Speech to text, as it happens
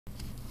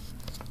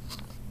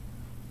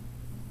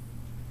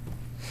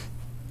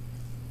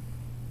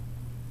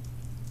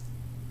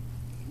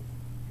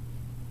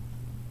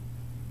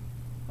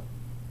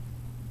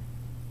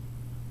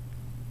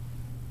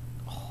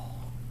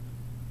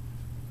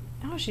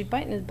Oh, she's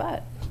biting his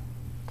butt.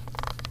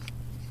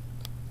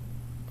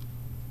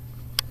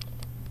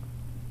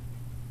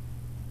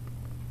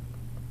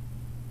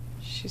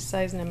 She's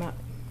sizing him up.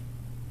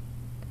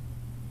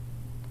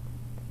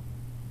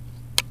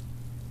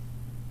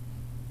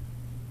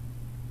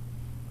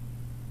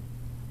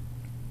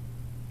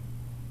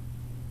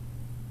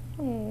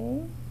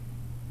 Oh.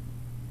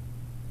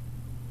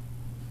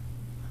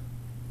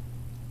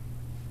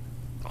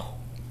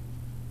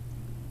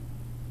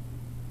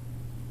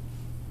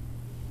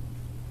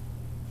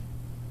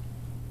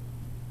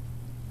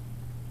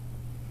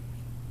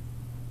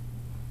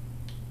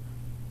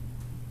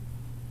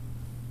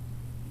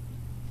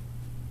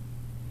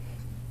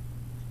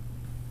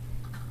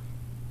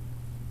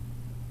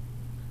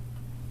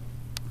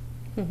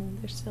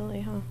 They're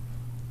silly, huh?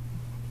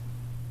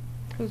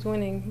 Who's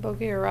winning,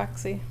 Bogie or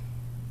Roxy?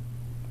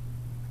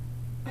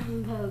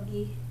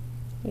 Bogie.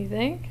 You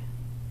think?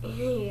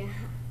 Yeah.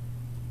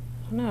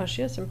 Oh no,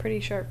 she has some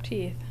pretty sharp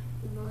teeth.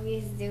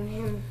 Bogie's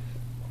doing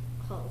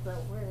all the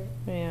work.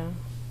 Yeah.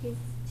 He's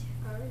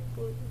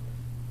charging.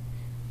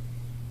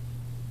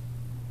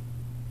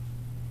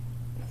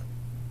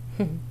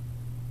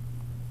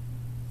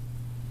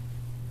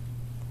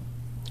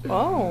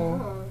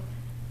 Oh.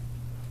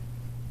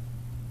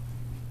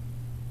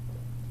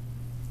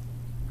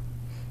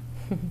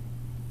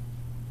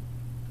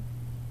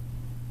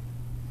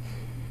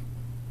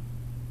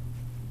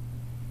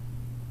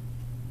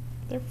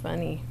 They're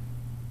funny.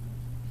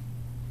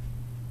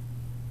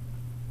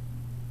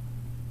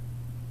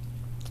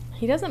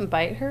 He doesn't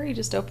bite her, he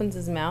just opens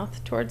his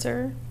mouth towards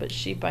her, but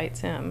she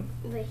bites him.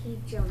 But he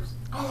jumps.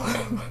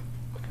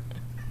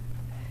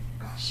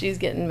 She's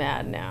getting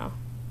mad now.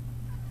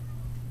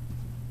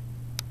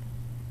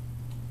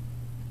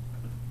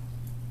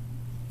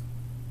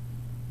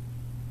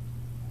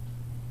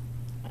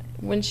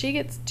 When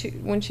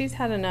she's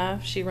had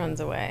enough, she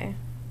runs away.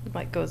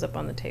 Like goes up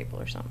on the table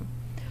or something.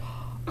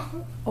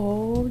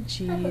 Oh,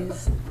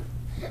 jeez.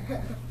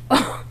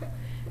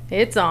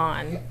 It's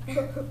on.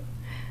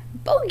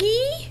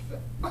 Bogie!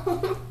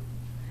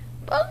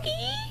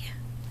 Bogie!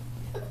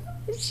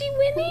 Is she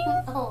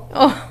winning?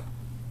 Oh.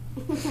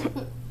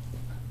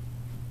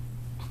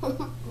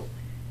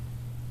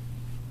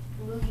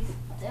 Bogie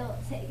still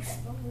takes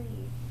the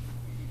lead.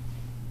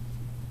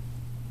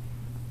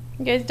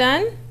 You guys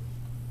done?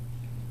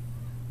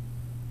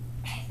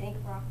 I think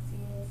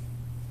Roxy is.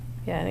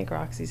 Yeah, I think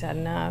Roxy's had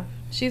enough.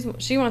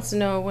 She wants to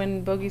know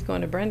when Bogie's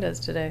going to Brenda's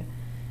today.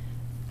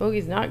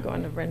 Bogie's not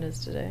going to Brenda's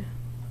today.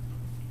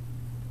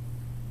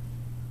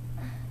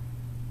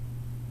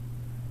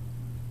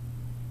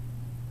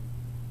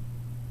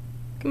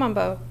 Come on,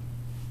 Bo.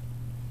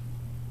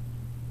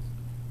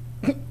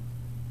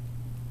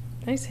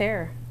 Nice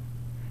hair.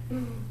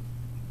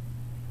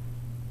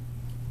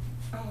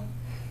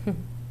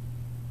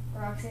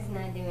 Roxy's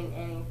not doing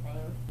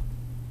anything.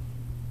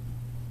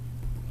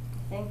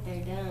 I think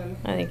they're done.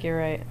 I think you're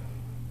right.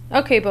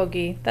 Okay,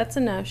 Bogie, that's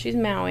enough. She's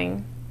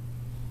mowing.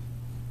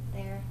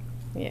 There.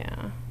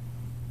 Yeah.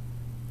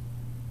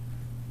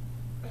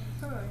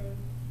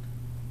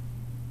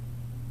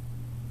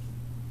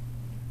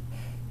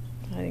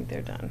 I think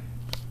they're done.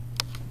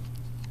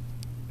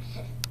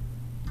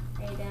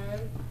 They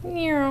done?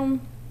 Meow.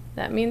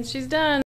 That means she's done.